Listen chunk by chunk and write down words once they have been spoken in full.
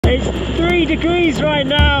3 degrees right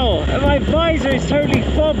now, and my visor is totally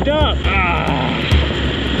fogged up. Come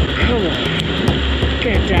on,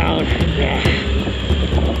 get down.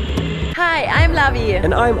 Hi, I'm Lavi.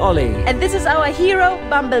 And I'm Ollie. And this is our hero,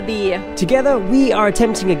 Bumblebee. Together, we are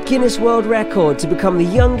attempting a Guinness World Record to become the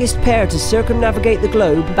youngest pair to circumnavigate the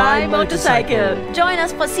globe by motorcycle. Join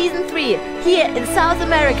us for season 3 here in South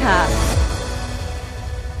America.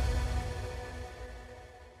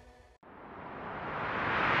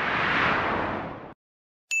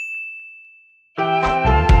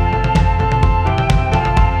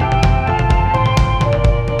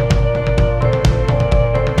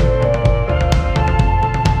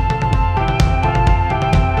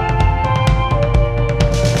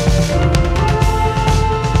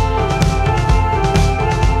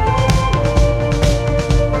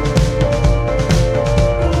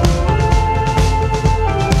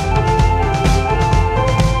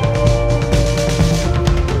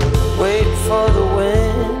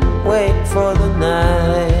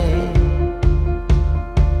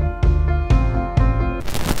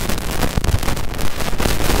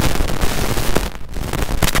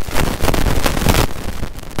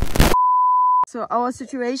 So our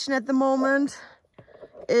situation at the moment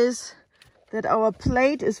is that our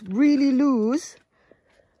plate is really loose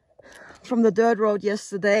from the dirt road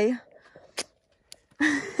yesterday.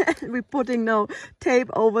 We're putting now tape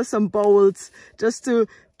over some bolts just to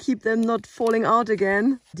keep them not falling out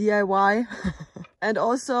again. DIY. And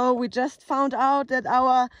also we just found out that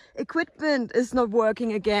our equipment is not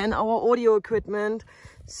working again, our audio equipment.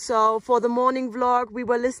 So for the morning vlog, we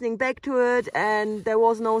were listening back to it and there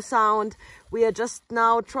was no sound. We are just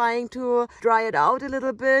now trying to dry it out a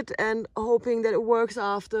little bit and hoping that it works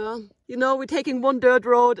after. You know, we're taking one dirt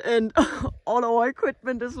road and all our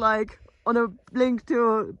equipment is like on a blink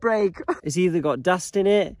to break. It's either got dust in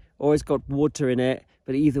it or it's got water in it.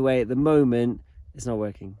 But either way, at the moment, it's not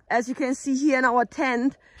working. As you can see here in our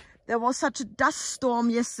tent, there was such a dust storm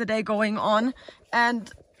yesterday going on. And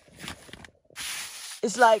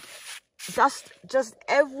it's like dust just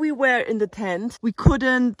everywhere in the tent. We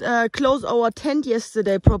couldn't close our tent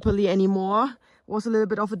yesterday properly anymore. It was a little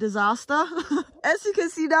bit of a disaster. As you can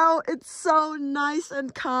see now, it's so nice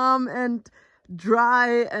and calm and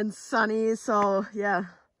dry and sunny. So yeah,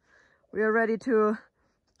 we are ready to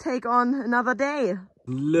take on another day.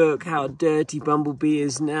 Look how dirty Bumblebee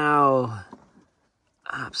is now.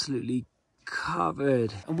 Absolutely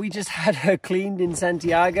covered. And we just had her cleaned in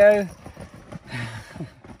Santiago.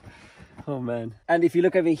 Oh man. And if you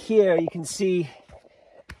look over here, you can see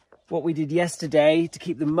what we did yesterday to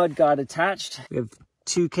keep the mudguard attached. We have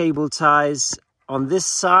 2 cable ties on this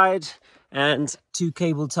side and 2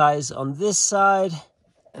 cable ties on this side.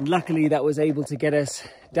 And luckily that was able to get us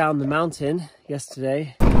down the mountain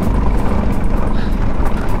yesterday.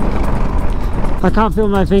 I can't feel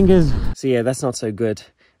my fingers. So yeah, that's not so good.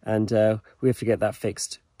 And we have to get that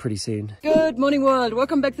fixed pretty soon. Good morning world,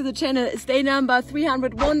 welcome back to the channel. It's day number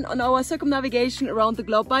 301 on our circumnavigation around the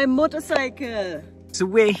globe by motorcycle. So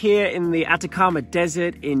we're here in the Atacama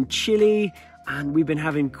desert in Chile and we've been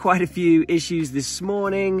having quite a few issues this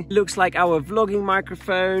morning. Looks like our vlogging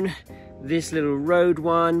microphone, this little Rode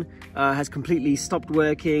one, has completely stopped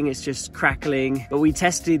working. It's just crackling. But we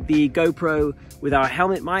tested the GoPro with our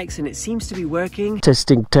helmet mics and it seems to be working.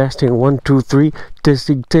 Testing, 1, 2, 3.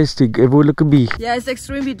 Testing. Everyone look at me. Yeah, it's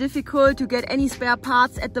extremely difficult to get any spare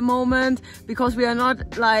parts at the moment because we are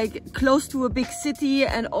not like close to a big city,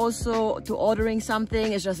 and also to ordering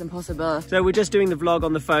something is just impossible. So we're just doing the vlog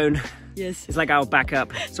on the phone. Yes. It's like our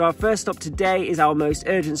backup. So our first stop today is our most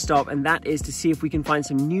urgent stop, and that is to see if we can find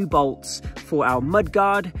some new bolts for our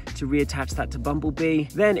mudguard to reattach that to Bumblebee.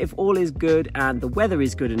 Then if all is good and the weather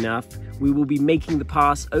is good enough, we will be making the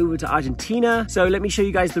pass over to Argentina. So let me show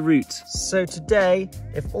you guys the route. So today,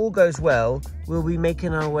 if all goes well, we'll be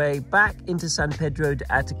making our way back into San Pedro de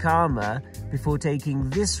Atacama before taking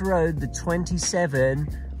this road, the 27,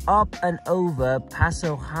 up and over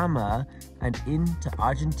Paso Jama and into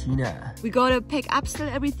Argentina. We gotta pack up still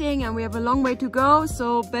everything and we have a long way to go,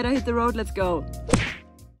 so better hit the road. Let's go.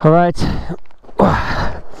 All right.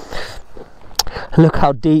 Look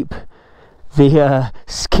how deep the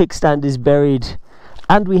kickstand is buried,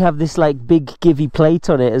 and we have this like big givey plate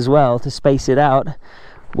on it as well to space it out.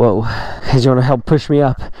 Whoa, do you want to help push me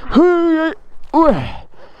up?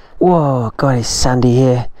 Whoa, God, it's sandy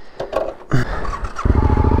here.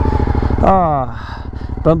 Ah,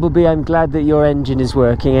 Bumblebee, I'm glad that your engine is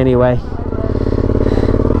working anyway.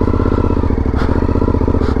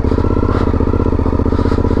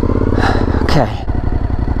 Okay.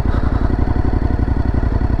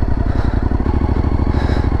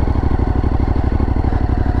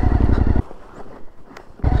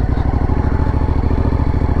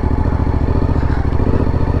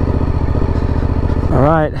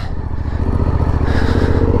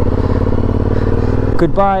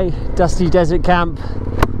 Goodbye, dusty desert camp.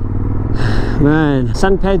 Man,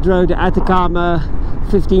 San Pedro de Atacama,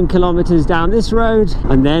 15 kilometers down this road,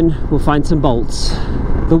 and then we'll find some bolts.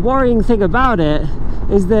 The worrying thing about it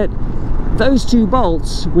is that those two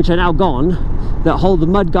bolts, which are now gone, that hold the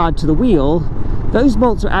mudguard to the wheel, those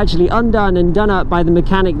bolts were actually undone and done up by the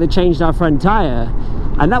mechanic that changed our front tire.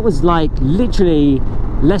 And that was like literally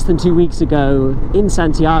less than 2 weeks ago in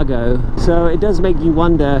Santiago. So it does make you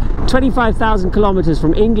wonder. 25,000 kilometers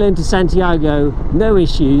from England to Santiago, no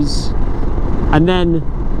issues. And then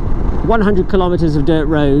 100 kilometers of dirt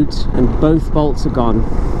road and both bolts are gone.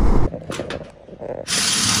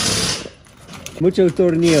 Mucho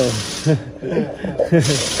tornillo.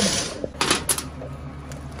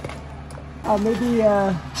 Oh, maybe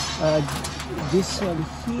this one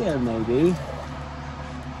here, maybe.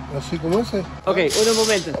 Así como ese. Okay, un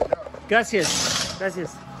momento. Gracias.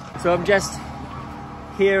 Gracias. So I'm just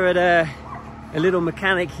here at a little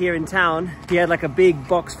mechanic here in town. He had like a big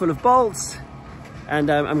box full of bolts, and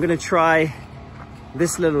I'm gonna try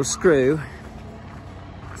this little screw,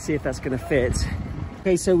 see if that's gonna fit.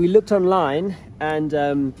 Okay, so we looked online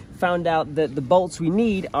and found out that the bolts we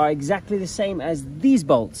need are exactly the same as these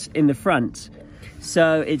bolts in the front.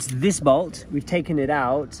 So it's this bolt, we've taken it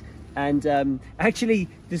out, and actually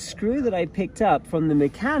the screw that I picked up from the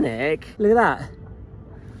mechanic, look at that.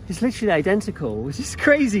 It's literally identical, which is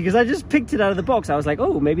crazy because I just picked it out of the box. I was like,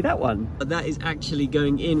 oh, maybe that one. But that is actually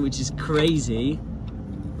going in, which is crazy.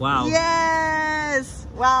 Wow. Yes!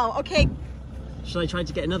 Wow, okay. Should I try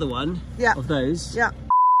to get another one of those? Yeah.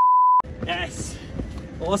 Yes.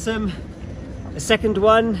 Awesome. A second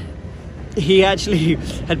one. He actually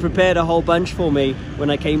had prepared a whole bunch for me when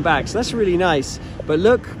I came back. So that's really nice. But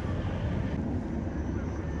look.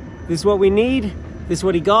 This is what we need. This is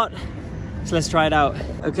what he got. So let's try it out.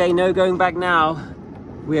 Okay, no going back now.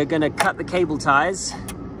 We are going to cut the cable ties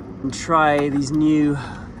and try these new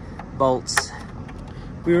bolts.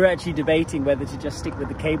 We were actually debating whether to just stick with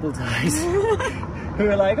the cable ties. We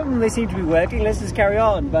were like, oh, they seem to be working, let's just carry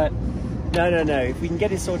on. But no. If we can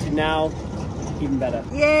get it sorted now, even better.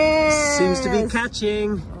 Yes! Seems to be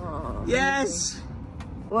catching. Oh, yes!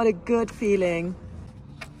 What a good feeling.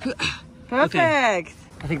 Perfect. Okay.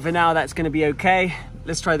 I think for now that's going to be okay.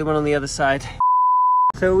 Let's try the one on the other side.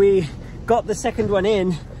 So we got the second one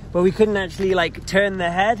in, but we couldn't actually like turn the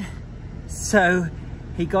head. So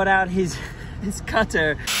he got out his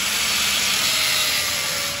cutter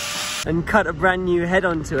and cut a brand new head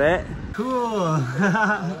onto it. Cool.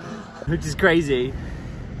 Which is crazy.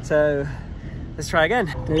 So let's try again.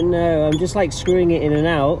 Don't know, I'm just like screwing it in and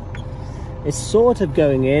out. It's sort of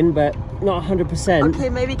going in, but not 100%. Okay,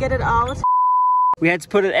 maybe get it out. We had to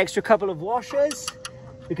put an extra couple of washers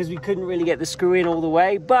because we couldn't really get the screw in all the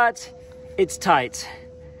way, but it's tight.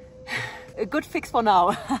 A good fix for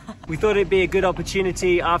now. We thought it'd be a good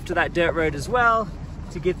opportunity after that dirt road as well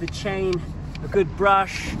to give the chain a good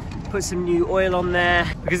brush, put some new oil on there,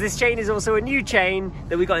 because this chain is also a new chain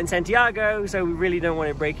that we got in Santiago, so we really don't want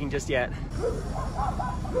it breaking just yet.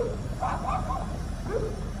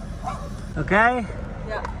 Okay?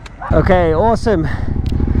 Yeah. Okay, awesome.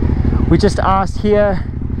 We just asked here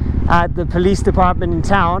at the police department in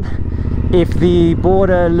town if the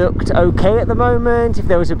border looked okay at the moment, if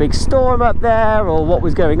there was a big storm up there or what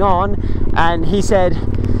was going on, and he said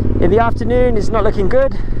in the afternoon it's not looking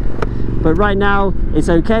good, but right now it's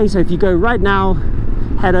okay. So if you go right now,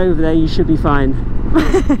 head over there, you should be fine.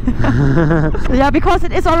 Yeah, because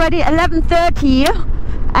it is already 11:30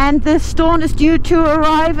 and the storm is due to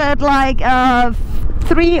arrive at like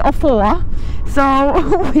 3 or 4.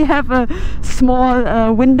 So we have a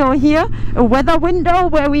small window here, a weather window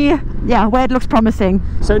where where it looks promising.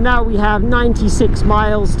 So now we have 96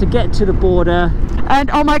 miles to get to the border. And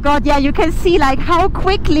oh my god, yeah, you can see like how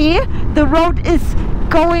quickly the road is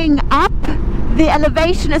going up. The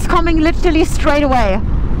elevation is coming literally straight away.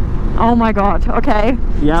 Oh my god, okay.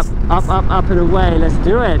 Yep, up and away, let's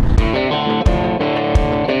do it.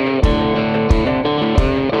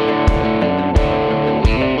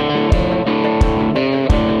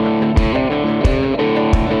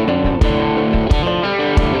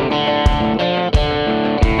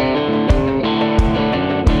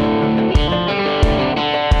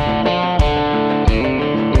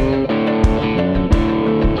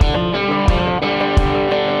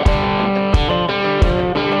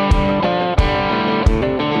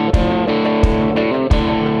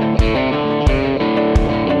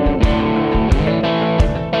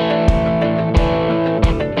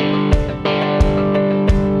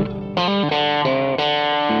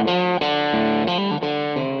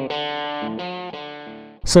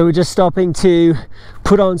 So we're just stopping to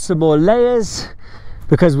put on some more layers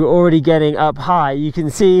because we're already getting up high. You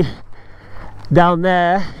can see down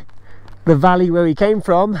there the valley where we came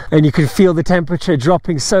from, and you can feel the temperature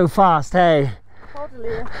dropping so fast. Hey,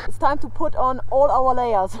 Totally. It's time to put on all our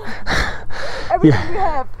layers. Everything we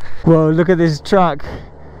have. Whoa, look at this truck.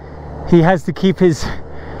 He has to keep his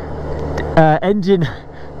engine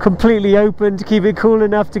completely open to keep it cool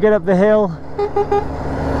enough to get up the hill.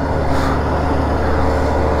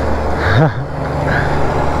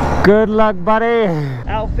 Good luck, buddy.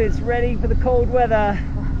 Outfit's ready for the cold weather.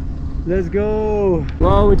 Let's go.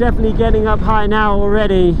 Well, we're definitely getting up high now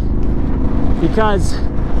already, because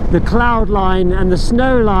the cloud line and the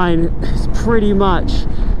snow line is pretty much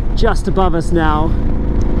just above us now.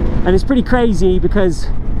 And it's pretty crazy because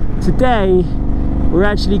today we're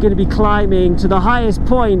actually going to be climbing to the highest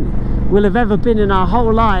point we'll have ever been in our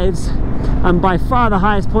whole lives, and by far the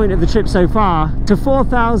highest point of the trip so far, to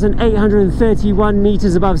 4,831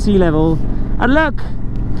 meters above sea level. And look,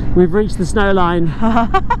 we've reached the snow line.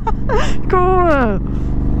 Cool.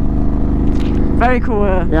 Very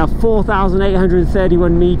cool. Yeah,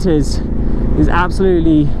 4,831 meters is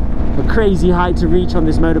absolutely a crazy height to reach on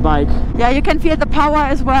this motorbike. Yeah, you can feel the power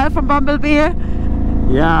as well from Bumblebee.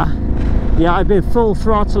 Yeah, I've been full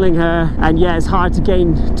throttling her, and yeah, it's hard to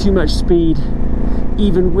gain too much speed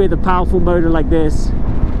even with a powerful motor like this.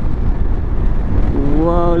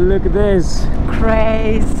 Whoa, look at this.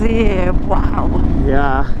 Crazy. Wow.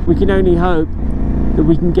 Yeah, we can only hope that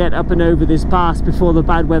we can get up and over this pass before the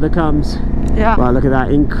bad weather comes. Yeah. Wow, look at that.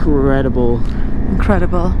 Incredible.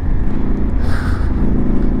 Incredible.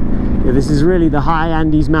 Yeah, this is really the high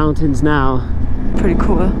Andes Mountains now. Pretty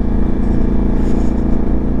cool.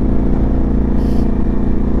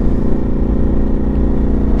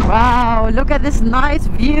 Wow, look at this nice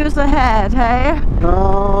views ahead, hey?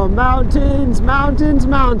 Oh, mountains, mountains,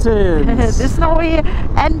 mountains. The snowy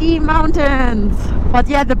Andes Mountains. But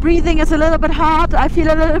yeah, the breathing is a little bit hard. I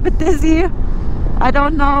feel a little bit dizzy. I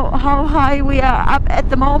don't know how high we are up at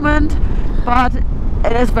the moment, but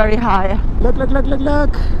it is very high. Look, look, look, look,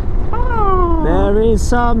 look. Oh. There is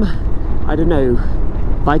some, I don't know,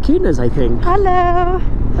 vicunas, I think. Hello.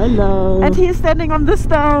 Hello. And he's standing on the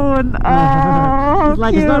stone. Oh, it's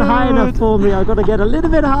like cute. It's not high enough for me. I've got to get a little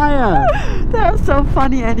bit higher. They're so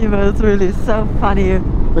funny animals, really, so funny.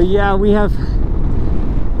 But yeah, we have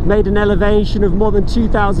made an elevation of more than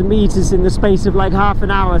 2,000 meters in the space of like half an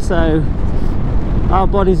hour, so our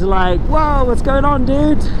bodies are like, whoa, what's going on,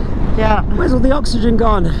 dude? Yeah. Where's all the oxygen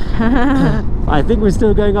gone? I think we're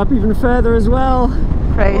still going up even further as well.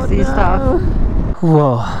 Crazy stuff.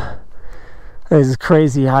 Whoa, this is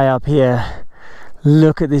crazy high up here.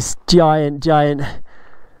 Look at this giant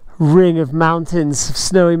ring of mountains, of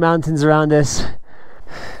snowy mountains around us.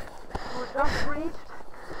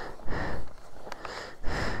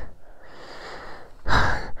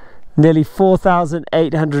 Nearly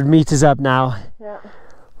 4,800 meters up now. Yeah.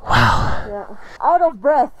 Wow. Yeah. Out of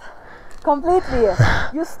breath. Completely.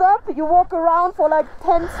 You stop, you walk around for like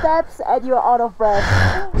 10 steps and you're out of breath.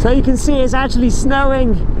 So you can see it's actually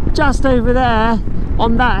snowing just over there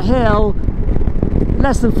on that hill,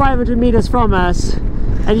 less than 500 meters from us.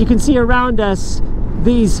 And you can see around us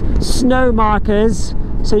these snow markers,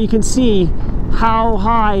 so you can see how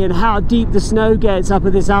high and how deep the snow gets up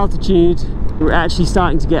at this altitude. We're actually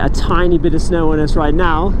starting to get a tiny bit of snow on us right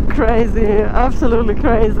now. Crazy, absolutely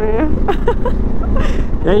crazy.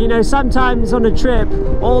 Yeah, you know, sometimes on a trip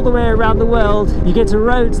all the way around the world, you get to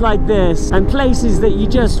roads like this and places that you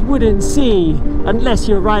just wouldn't see unless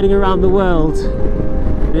you're riding around the world.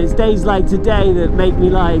 And it's days like today that make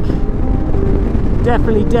me like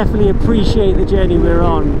definitely appreciate the journey we're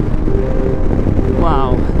on.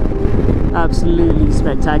 Wow, absolutely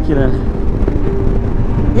spectacular.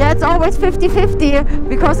 Yeah, it's always 50-50,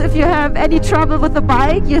 because if you have any trouble with the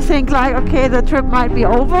bike, you think like, okay, the trip might be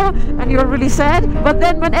over and you're really sad. But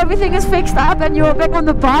then when everything is fixed up and you're back on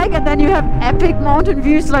the bike and then you have epic mountain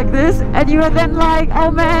views like this, and you are then like, oh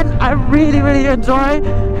man, I really enjoy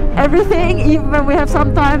everything, even when we have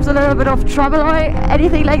sometimes a little bit of trouble or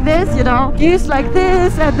anything like this, you know. Views like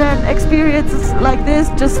this and then experiences like this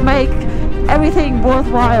just make everything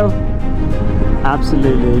worthwhile.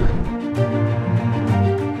 Absolutely.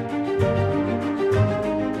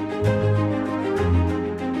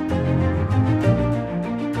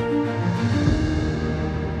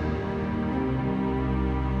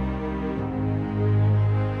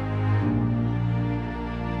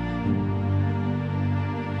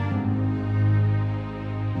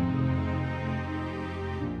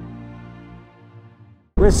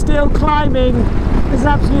 We're still climbing. It's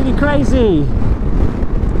absolutely crazy.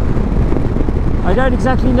 I don't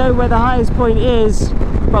exactly know where the highest point is,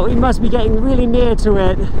 but we must be getting really near to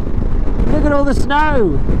it. Look at all the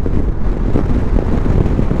snow.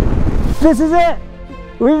 This is it.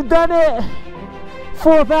 We've done it.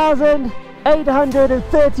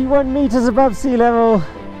 4,831 meters above sea level.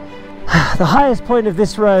 The highest point of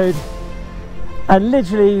this road, and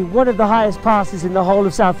literally one of the highest passes in the whole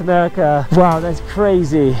of South America. Wow, that's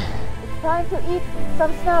crazy. It's time to eat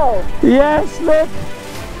some snow. Yes, look.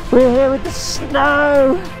 We're here with the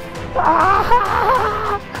snow.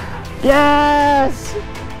 Ah, yes.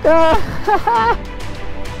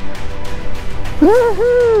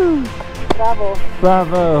 Woohoo. Bravo.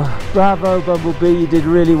 Bravo. Bravo, Bumblebee. You did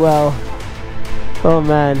really well. Oh,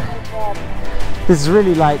 man. This is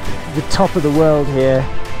really like the top of the world here.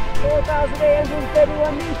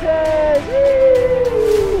 4,831 meters!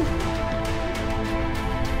 Woo!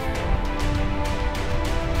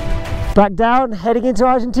 Back down, heading into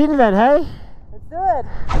Argentina then, hey? Let's do it.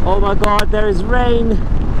 Oh my god, there is rain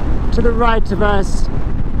to the right of us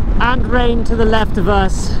and rain to the left of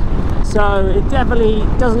us. So it definitely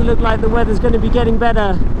doesn't look like the weather's going to be getting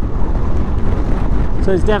better.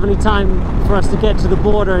 So it's definitely time for us to get to the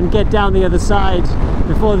border and get down the other side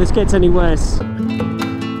before this gets any worse.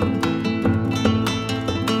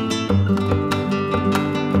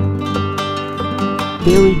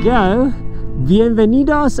 Here we go.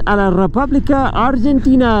 Bienvenidos a la República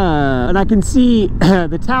Argentina. And I can see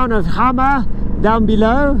the town of Jama down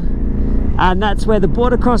below. And that's where the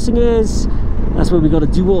border crossing is. That's where we got to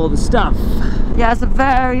do all the stuff. Yeah, it's a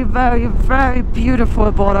very, very, very beautiful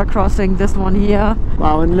border crossing, this one here.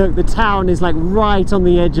 Wow, and look, the town is like right on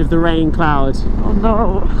the edge of the rain cloud. Oh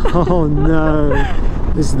no. Oh no.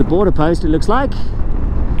 This is the border post, it looks like.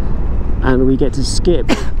 And we get to skip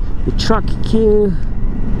the truck queue.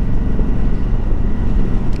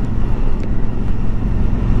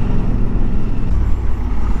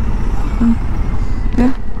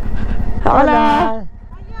 Yeah. Hola.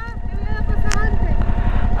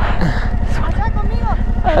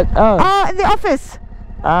 Oh, in the office.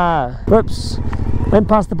 Ah, whoops. Went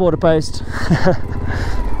past the border post.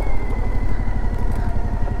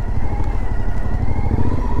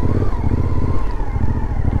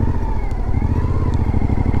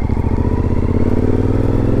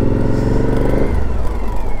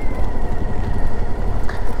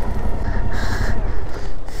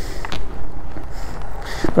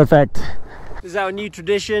 Perfect. This is our new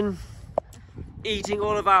tradition. Eating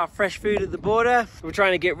all of our fresh food at the border. We're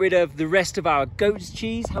trying to get rid of the rest of our goat's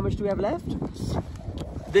cheese. How much do we have left?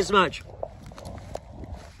 This much.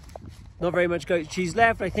 Not very much goat's cheese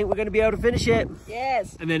left. I think we're going to be able to finish it.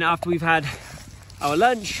 Yes. And then after we've had our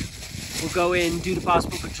lunch, we'll go in, do the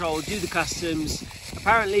passport control, do the customs.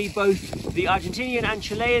 Apparently both the Argentinian and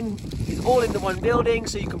Chilean is all in the one building,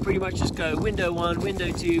 so you can pretty much just go window 1,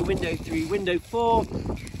 window 2, window 3, window 4,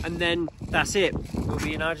 and then that's it. We'll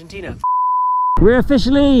be in Argentina. We're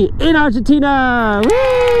officially in Argentina!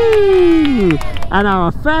 Woo! And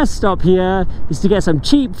our first stop here is to get some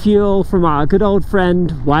cheap fuel from our good old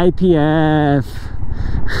friend YPF.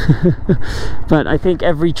 But I think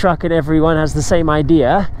every truck and everyone has the same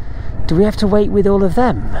idea. Do we have to wait with all of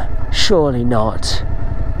them? Surely not.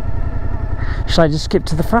 Should I just skip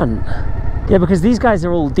to the front? Yeah, because these guys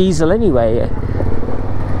are all diesel anyway.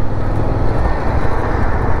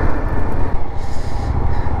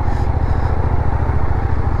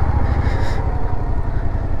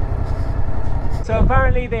 So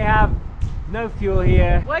apparently they have no fuel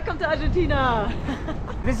here. Welcome to Argentina.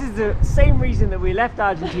 This is the same reason that we left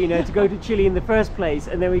Argentina to go to Chile in the first place,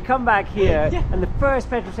 and then we come back here and the first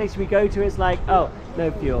petrol station we go to is like, oh,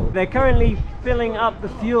 no fuel. They're currently filling up the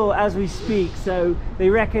fuel as we speak, so they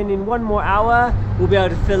reckon in 1 more hour we'll be able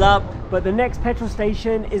to fill up, but the next petrol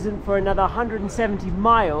station isn't for another 170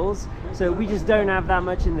 miles, so we just don't have that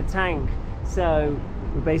much in the tank, so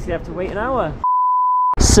we basically have to wait an hour.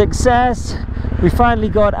 Success! We finally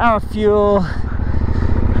got our fuel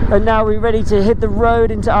and now we're ready to hit the road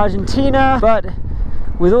into Argentina, but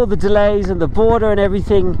with all the delays and the border and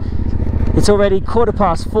everything, it's already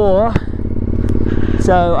 4:15,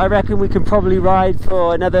 so I reckon we can probably ride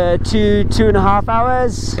for another 2.5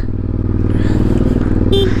 hours.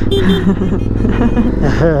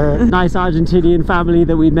 Nice Argentinian family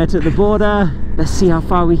that we met at the border. Let's see how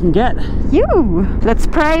far we can get. Let's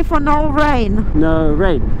pray for no rain. No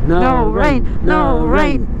rain. No rain. No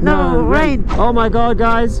rain. No rain. Oh my god,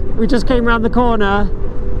 guys, we just came around the corner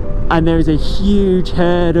and there's a huge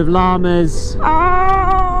herd of llamas.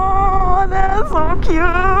 Oh, they're so cute.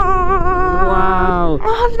 Wow.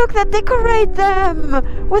 Oh, look, they decorate them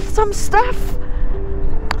with some stuff.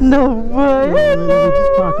 No way.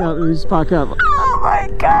 Let me just park up. Oh my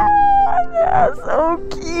god. So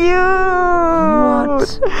cute.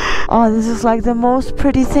 What? Oh, this is like the most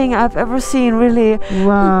pretty thing I've ever seen, really.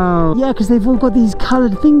 Wow. Yeah, because they've all got these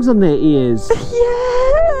coloured things on their ears.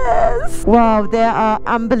 Yes. Wow, they are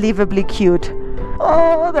unbelievably cute.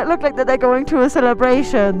 Oh, they look like that they're going to a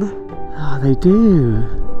celebration. Oh, they do.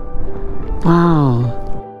 Wow.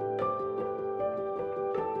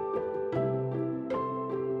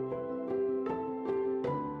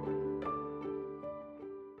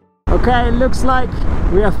 Okay, it looks like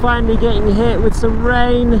we are finally getting hit with some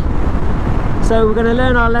rain. So we're going to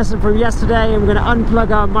learn our lesson from yesterday and we're going to unplug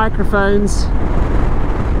our microphones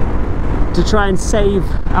to try and save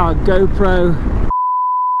our GoPro.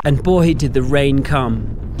 And boy, did the rain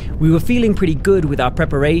come. We were feeling pretty good with our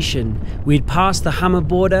preparation. We had passed the Jama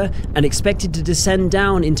border and expected to descend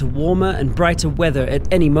down into warmer and brighter weather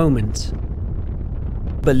at any moment.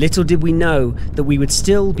 But little did we know that we would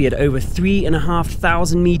still be at over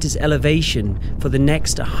 3,500 meters elevation for the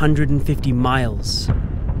next 150 miles.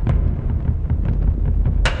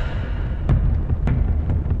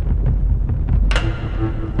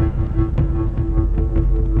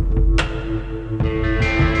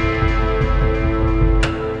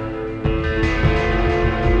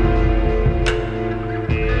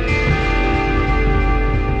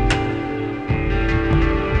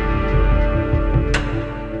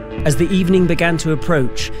 As the evening began to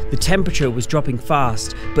approach, the temperature was dropping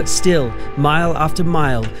fast, but still, mile after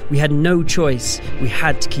mile, we had no choice. We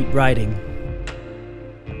had to keep riding.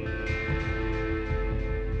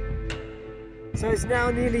 So it's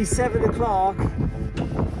now nearly 7 o'clock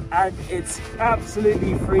and it's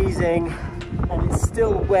absolutely freezing and it's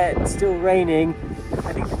still wet, still raining.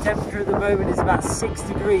 I think the temperature at the moment is about 6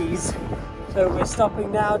 degrees. So we're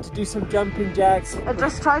stopping now to do some jumping jacks. And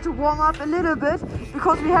just try to warm up a little bit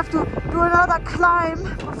because we have to do another climb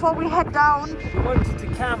before we head down. We wanted to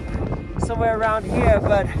camp somewhere around here,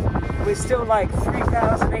 but we're still like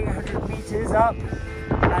 3,800 meters up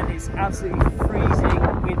and it's absolutely freezing,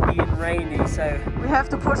 windy and rainy. So we have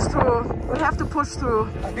to push through. We have to push through.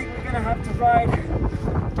 I think we're gonna have to ride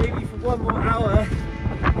maybe for 1 more hour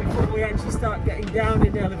before we actually start getting down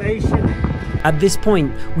in elevation. At this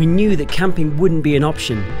point, we knew that camping wouldn't be an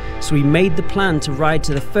option, so we made the plan to ride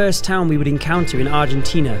to the first town we would encounter in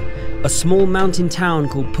Argentina, a small mountain town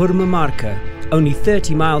called Purmamarca, only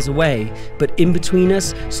 30 miles away, but in between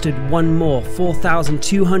us stood one more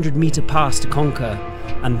 4,200 meter pass to conquer,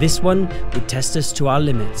 and this one would test us to our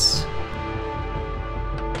limits.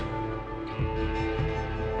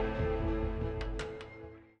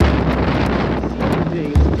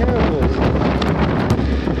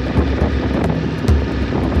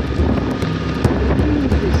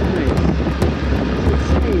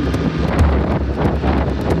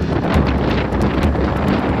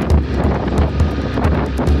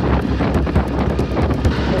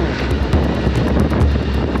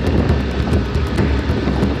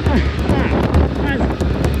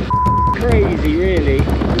 Crazy, really.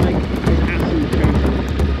 Like, it's absolutely crazy.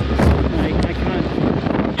 Like, I can't.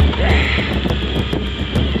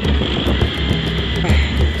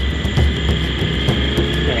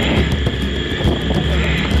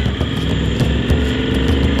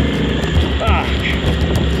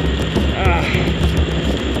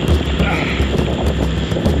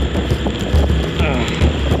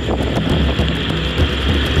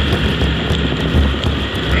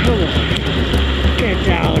 Come on, get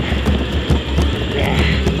down.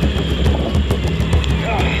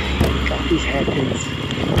 These hairpins.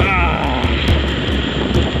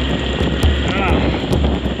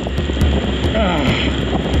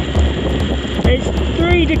 It's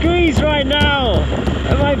 3 degrees right now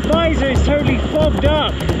and my visor is totally fogged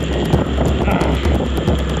up.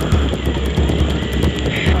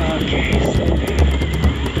 Okay,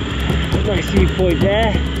 so nice viewpoint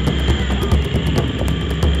there.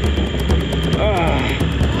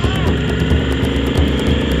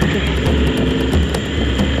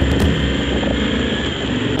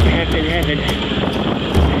 Heaven.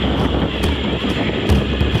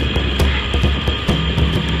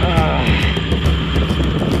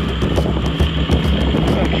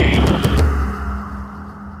 Okay.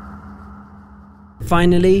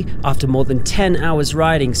 Finally, after more than 10 hours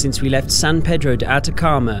riding since we left San Pedro to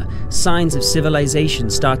Atacama, signs of civilization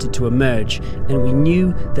started to emerge, and we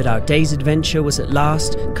knew that our day's adventure was at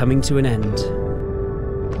last coming to an end.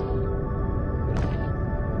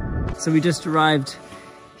 So we just arrived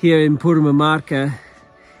here in Purmamarca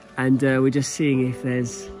and we're just seeing if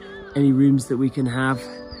there's any rooms that we can have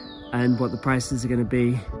and what the prices are going to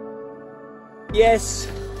be. Yes,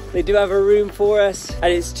 they do have a room for us and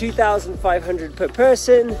it's 2,500 per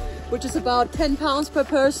person which is about 10 pounds per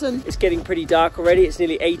person. It's getting pretty dark already. It's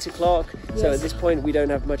nearly 8 o'clock. Yes. So at this point we don't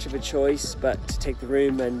have much of a choice but to take the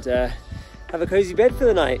room and have a cozy bed for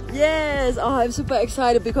the night. Yes, oh, I'm super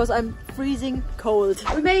excited because I'm freezing cold.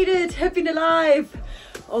 We made it, happy and alive.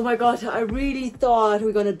 Oh my god, I really thought we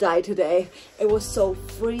were gonna die today. It was so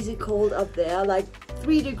freezing cold up there, like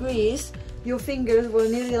 3 degrees. Your fingers were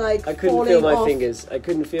nearly like I couldn't feel my fingers. I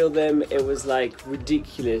couldn't feel them. It was like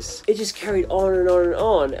ridiculous. It just carried on and on and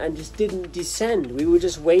on and just didn't descend. We were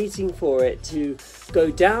just waiting for it to go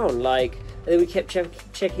down, like, and then we kept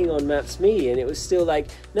checking on Maps.me and it was still like,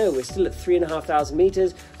 no, we're still at 3,500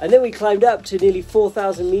 meters. And then we climbed up to nearly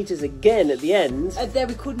 4,000 meters again at the end. And then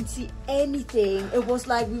we couldn't see anything. It was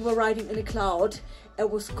like we were riding in a cloud. It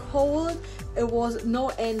was cold. It was no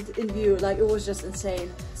end in view. Like, it was just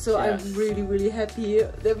insane. So yeah. I'm really, really happy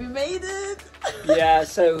that we made it. Yeah,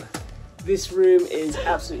 so this room is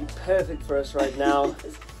absolutely perfect for us right now.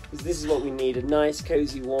 Because this is what we need, a nice,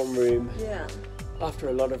 cozy, warm room. Yeah. After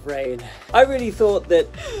a lot of rain. I really thought that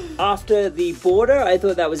after the border, I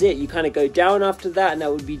thought that was it. You kind of go down after that and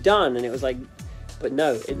that would be done. And it was like, but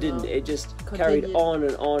no, it didn't. It just carried on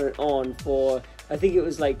and on and on for, I think it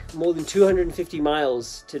was like more than 250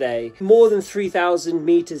 miles today. More than 3,000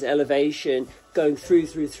 meters elevation going through.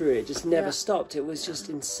 It just never stopped. It was just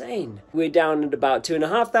insane. We're down at about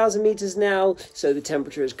 2,500 meters now, so the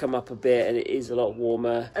temperature has come up a bit and it is a lot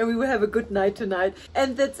warmer. And we will have a good night tonight.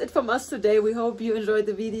 And that's it from us today. We hope you enjoyed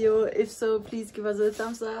the video. If so, please give us a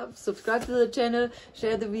thumbs up, subscribe to the channel,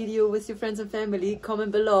 share the video with your friends and family,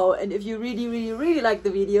 comment below. And if you really like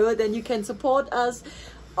the video, then you can support us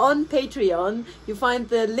on Patreon. You find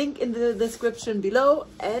the link in the description below,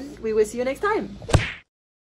 and we will see you next time.